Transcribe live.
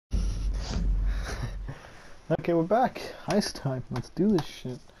Okay, we're back. Heist time. Let's do this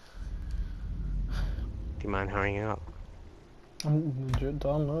shit. Do you mind hurrying up? I'm legit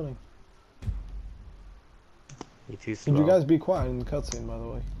downloading. You're too slow. Could you guys be quiet in the cutscene, by the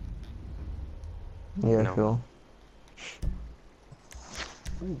way? Yeah, No. sure.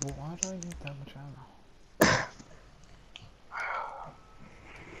 Ooh, well, why did I get that much ammo?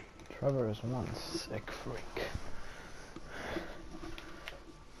 Trevor is one sick freak.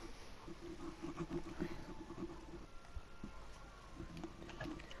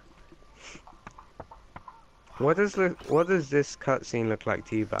 What does this cutscene look like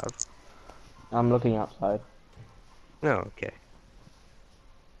to you, Bav? I'm looking outside. No, okay.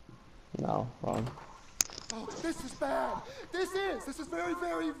 No, wrong. Oh, this is bad. This is very,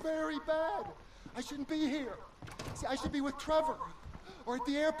 very, very bad. I shouldn't be here. See, I should be with Trevor or at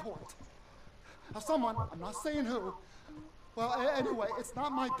the airport. Now, someone, I'm not saying who. Well, anyway, it's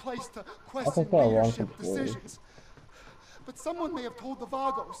not my place to question leadership decisions. But someone may have told the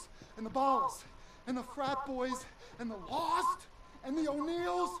Vagos and the Ballas and the frat boys and the Lost and the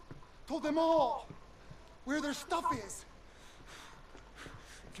O'Neills, told them all where their stuff is.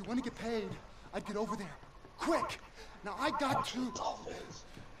 If you want to get paid, I'd get over there. Quick! Now I got to...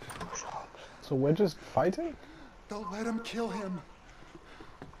 So we're just fighting? Don't let him kill him.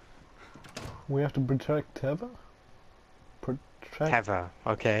 We have to protect Teva? Teva,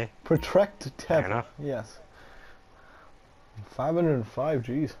 okay. Protect Teva. Fair enough. Yes. 505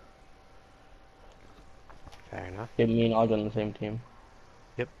 G's. Fair enough. Yeah, me and Odd on the same team.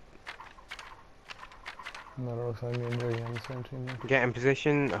 Yep. That looks like me and Jiggy on the same team. Get in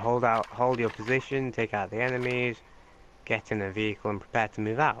position, hold your position, take out the enemies, get in a vehicle and prepare to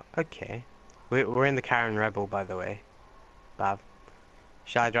move out. Okay. We're in the Karen Rebel, by the way. Bav.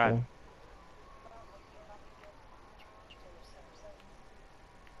 Shall I drive? Yeah.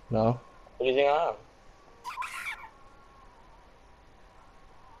 No. What do you think I am?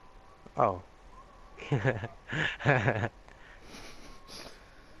 Oh.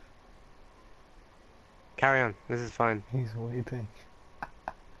 Carry on, this is fine. He's waiting.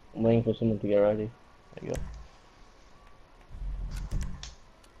 I'm waiting for someone to get ready. There you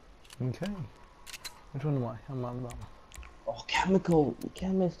go. Okay. Which one am I? I'm on that one. Oh,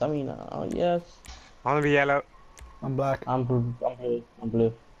 chemist, I mean, oh yes. I wanna be yellow. I'm black. I'm blue.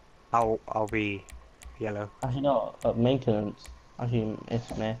 I'll be yellow. Actually, no, maintenance. Actually,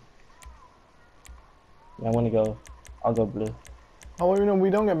 it's me. Yeah, I'll go blue. Oh, well, you know,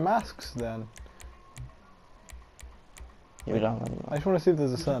 we don't get masks then. Yeah, we don't I just want to see if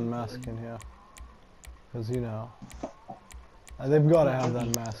there's a certain mask in here. Because, you know, they've got to have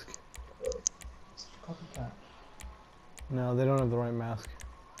that mask. No, they don't have the right mask.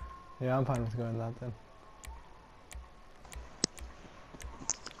 Yeah, I'm fine with going that then.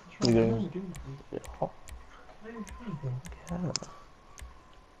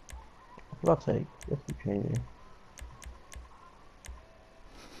 God's sake, let's keep changing.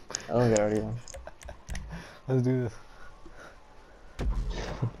 I don't get ready then. Let's do this.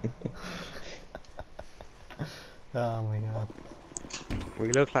 Oh my god.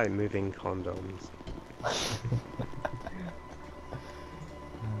 We look like moving condoms.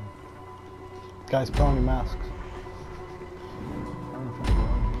 Guys, put on your masks.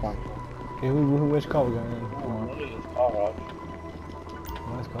 Okay, which car we going in?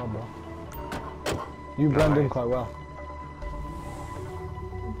 Nice car, bro. You blend in quite well.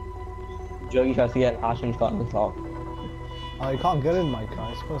 Joey tries to get Ashton's car in this lock. Oh, you can't get in my car.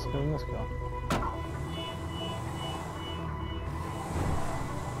 You're supposed to go in this car.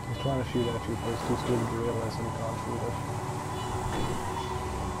 He's trying to shoot at you, but he's too stupid to realize that he can't shoot at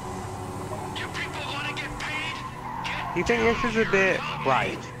you. You people want to get paid? Do you think this is a bit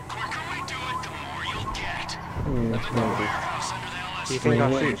bright? The quicker we do it, the more you'll get. That's maybe. Do you think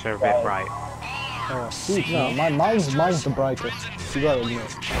our suits are a bit bright? Oh, shoot, no, mine's the brightest. You gotta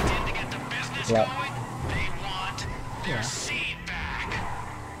admit. Yeah. They want their seed back.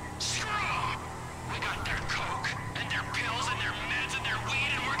 Screw 'em. We got their coke and their pills and their meds and their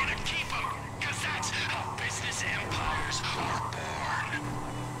weed, and we're gonna keep them. Cause that's how business empires are born.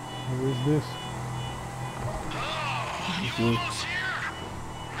 Who is this? Oh, you almost here?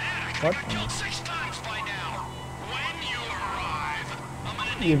 Man, I could What? have killed 6 times by now. When you arrive, I'm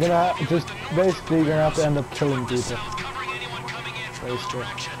gonna You're need gonna just basically you're gonna have to end up killing people. south covering anyone coming in from those Basically.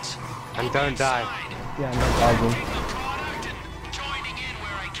 directions. And don't die. Yeah, no The problem. product and joining in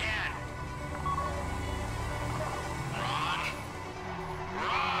where I can. Run,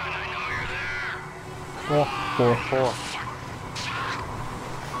 I know you're there. 4.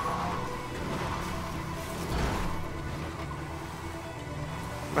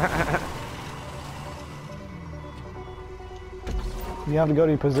 You have to go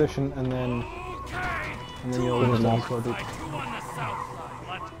to your position and then you'll Good understand enough. what it. Two on the south side.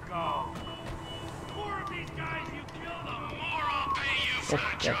 Let's go. The more of these guys you kill, the more I'll pay you for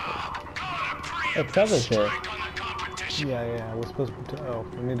the job. Call it a Oh, Trevor's here. strike on the competition. Yeah, we're supposed to. Oh,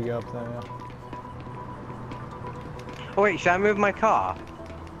 we need to go up there. Yeah. Oh wait, should I move my car?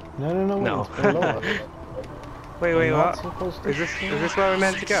 No, wait, No. it's below us. Wait, We're not what? supposed to Is this where we're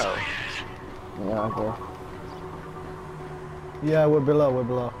meant to go? Yeah, okay. Yeah, we're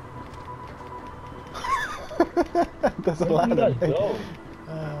below. There's a Where ladder. do you guys go?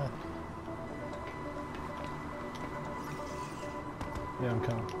 Yeah, I'm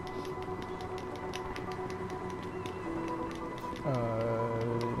coming.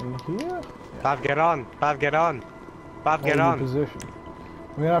 In here? Bav, get on! Bav, get on! Bav, get Hold your on! position.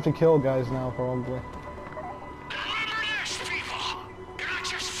 We're gonna have to kill guys now, probably. Remember this, people. You're not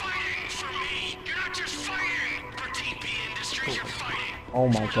just fighting for me. You're not just fighting for TP Industries. You're fighting Oh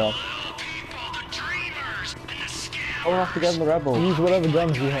my god. the people, the dreamers, and the scammers. Oh, I have to get in the rebel. Use whatever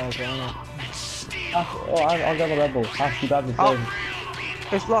guns you have, I don't know. I'll get the rebel. Ash, you grab the Oh. thing.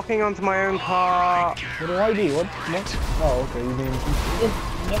 It's locking onto my own car! What do I do? What? Oh, okay, you mean...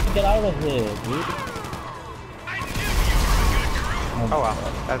 You have to get out of here, dude. Oh well,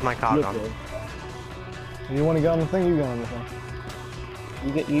 there's my car Look gone. here. You want to get on the thing? You get on the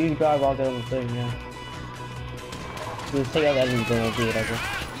thing. You drive, I'll get on the thing, yeah. Just take out the enemies and I'll do whatever.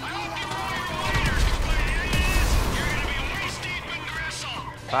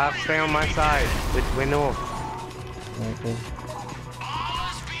 Bav, stay on my side. We're north. Okay.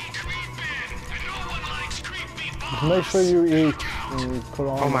 Just make sure you eat and you put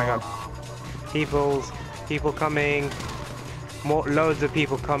on... Oh my god. People coming. Loads of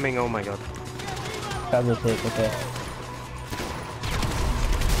people coming, oh my god. Grab the tape, okay.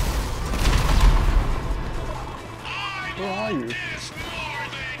 Where are you?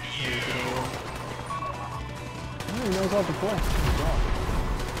 Oh, he knows how to play. Good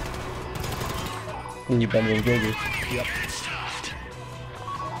job. You better than Gigi.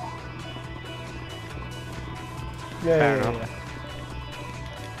 Yeah, Fair enough.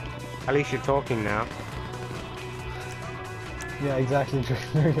 At least you're talking now. Yeah, exactly. He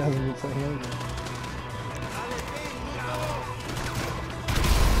hasn't been saying anything.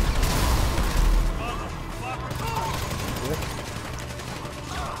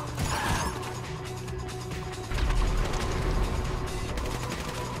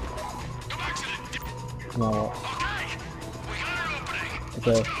 No.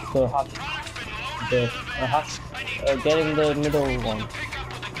 Okay, so get in the middle one.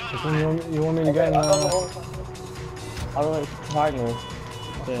 Which one you want me to get in? I don't know, it's triangle.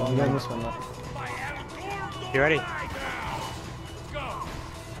 Okay, I'm getting this one now. You ready?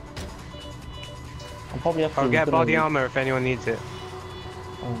 I'll probably have to I'll get look at body it. armor if anyone needs it.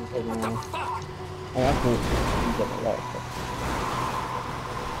 I have to get it right.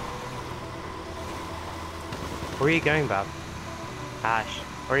 Where are you going, Bob? Ash,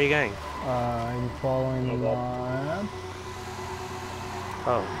 where are you going? I'm following the line.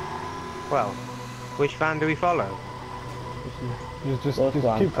 Oh. Well, which van do we follow? Just Both keep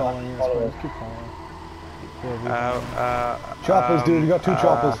lines. following. It's Follow fine, it. just keep following. Choppers, dude. You got two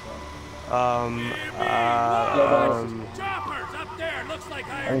choppers. Choppers up there. Looks like I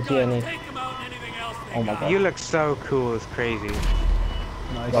hired don't see any. guns. Take them out and anything else they Oh my got. god. You look so cool, it's crazy.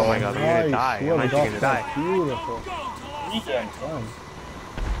 Nice. Oh my god, I'm gonna Nice. die. What I'm a actually golf gonna club. die. Beautiful. Go, Tolo.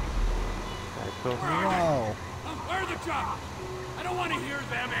 That's cool. Wow. Where are the choppers? I don't want to hear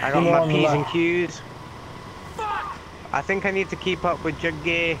them. I got Come my on, P's and left. Q's. Fuck! I think I need to keep up with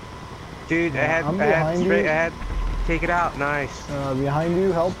Juggy. Dude, ahead, I'm ahead, behind straight you. ahead. Take it out, nice. Behind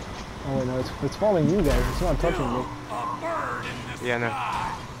you, help. Oh wait, no, it's following you guys. It's not touching me. A bird in the Yeah, no.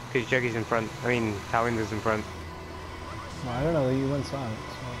 sky. Because Juggy's in front. I mean, Towinder's in front. No, I don't know. You went silent.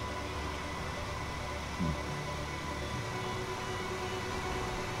 So.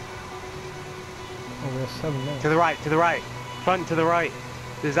 Oh, we have 7 minutes. To the right, to the right. Front to the right.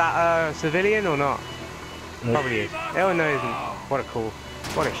 Is that a civilian or not? Nope. Probably is. Oh no, it isn't. What a cool.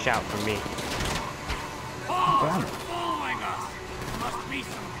 What a shout from me. Oh, Damn. they're following us. Must be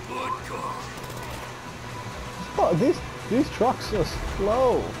some good cook. Oh, these trucks are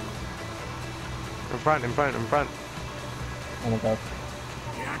slow. In front, in front, in front. Oh my god.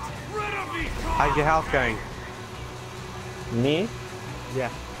 Get rid of these cars. How's your health going? Me? Yeah.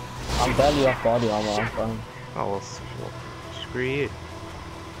 I'm barely off body armor, I'm fine. Oh well, screw you.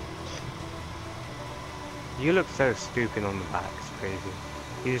 You look so stupid on the back, it's crazy.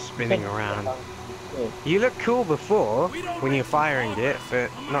 You're just spinning around. You looked cool before, when you're firing it,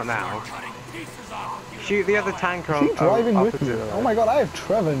 but not now. pieces off of you. Shoot the other tanker on Is he driving with opposite me? of the Oh my god, I have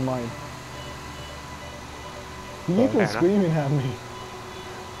Trevor in mind. He keeps fair enough. screaming at me.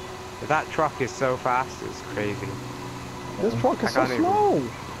 That truck is so fast, it's crazy. This truck I is so can't even- slow.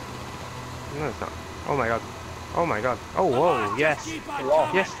 No, it's not. Oh my god. Oh my god. Oh, whoa, yes.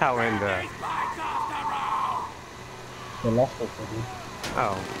 Yes, Talwinder. They lost it, dude.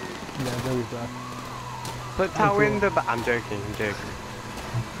 Oh. Yeah, there we go. But Talwinder, but I'm joking, I'm joking.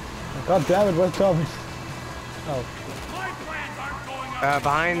 God damn it, where's Thomas? Oh, My plans aren't going up.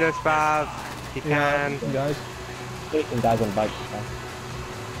 Behind us, Bav. You yeah, can. guys. Some guys on bikes, man.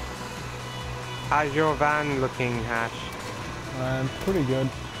 How's your van looking, Hash? Pretty good.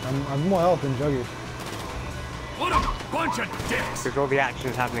 I'm more health than Juggy. What a bunch of dicks. Because all the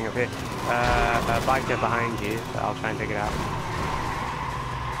action's happening up here. A biker behind you, but I'll try and take it out.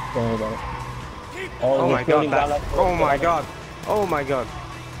 Don't worry about it. Oh they're my god, floating that, down like- oh my god. Oh my god.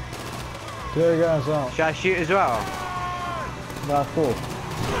 There you guys out. Should I shoot as well? Nah, cool.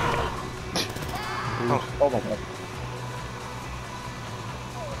 Oh. Oh my god.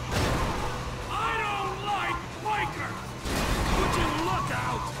 I don't like bikers. Would you look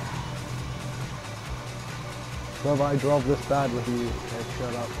out? Trevor, I drove this bad with you. Okay,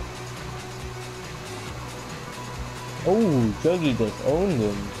 shut up. Oh, Juggy just owned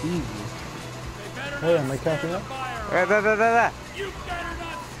him. Jesus. Hey, am I catching up? There. You better not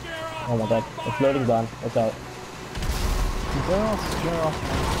scare off. Oh my god. It's loading down. Watch out. They're all square off.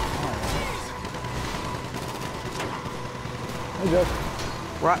 Hey, Jeff.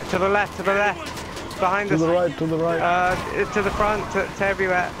 Right, to the left, to the left. Behind To us. the right, to the right. To the front, to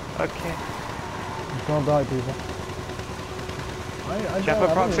everywhere. Okay. Don't die, people. Should I put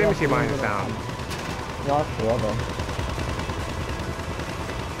proximity mines down? No, that's cool, though.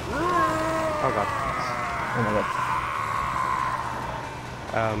 Oh god. Oh my god.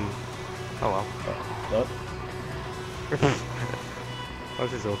 Oh well. What? Oh,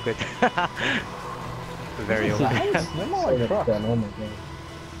 this is awkward. Very They're awkward. more like trucks. Oh my god.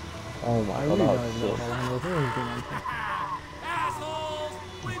 Oh my I god, really that don't was know sick. how long those things been on. Assholes!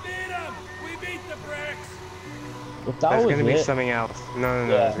 We beat them! We beat the bricks! If that There's was gonna be it, something else. No,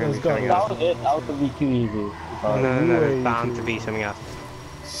 yeah, there's gonna be let's go. something that else. was it, that would be too easy. No, Way there's bound too to be something else.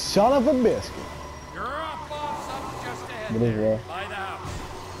 Son of a biscuit. You're up off something just ahead. It is rare. By the house.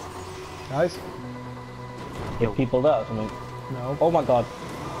 Guys? If people there or something. No. Oh my god.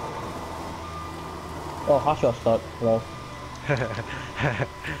 Oh, Hash got stuck. Hello.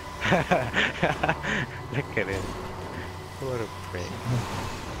 Look at him. What a prick.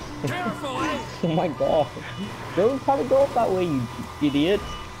 Careful, eh? Oh my god. Don't try to go up that way, you idiot.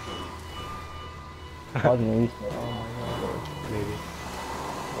 Causing restart. Maybe.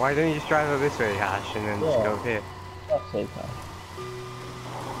 Why don't you just drive up this way, Hash, and then just Yeah. go up here? That's safe now.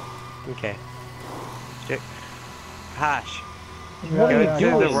 Okay. Hash. Yeah, What are you yeah,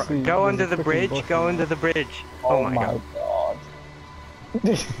 doing? I can see Go there's under a the freaking bridge. bush Go in under the bridge. Oh my god. god.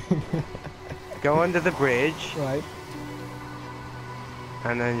 there. Go under the bridge, Right.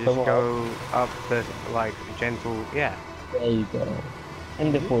 and then Come just on. go up the like gentle. Yeah. There you go.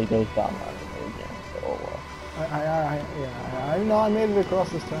 And before he goes down, I don't know again. So, I know I made it across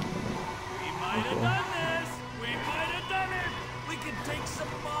this time. We might have done this. We might have done it. We could take some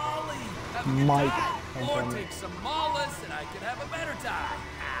Molly. Have a good Might time. have Or done it. take some Mollis and I could have a better time.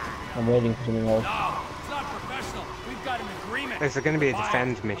 I'm waiting for something else. No, it's not professional. We've got an agreement. This is going to be a Buyer.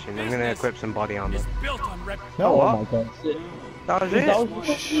 defend mission. I'm going to equip some body armor. It's built on rep. No, Oh what? my god. That was Dude, it. that was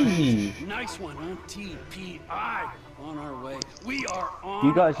so easy. Nice one, huh? TPI. On our way. We are on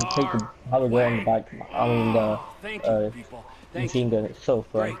You guys should take the other way on the back. I mean, Thank you, people. Thank machine you. gun. It's so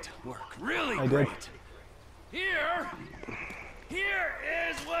fun. Great work. Really I did. great. Here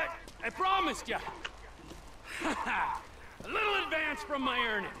is what I promised you. A little advance from my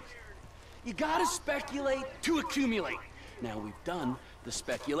earnings. You gotta speculate to accumulate. Now we've done the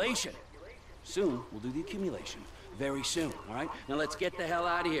speculation. Soon we'll do the accumulation. Very soon, all right? Now let's get the hell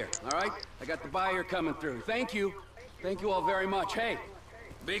out of here, all right? I got the buyer coming through. Thank you. Thank you all very much. Hey,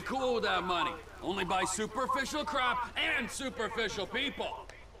 be cool with that money. Only buy superficial crap and superficial people.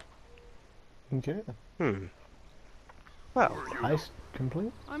 Okay. Well, Heist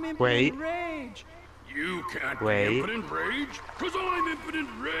complete. I'm impotent Wait. rage. You can't Wait. be impotent rage, because I'm impotent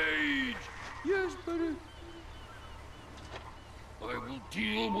rage. Yes, but I will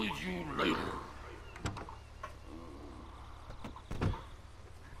deal with you later.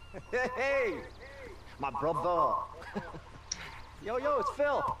 Hey, my brother. Yo, it's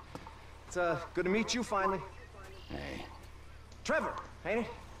Phil. It's good to meet you finally. Hey, Trevor, ain't it?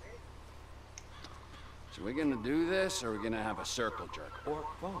 so we're gonna do this, or we're gonna have a circle jerk, or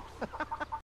both?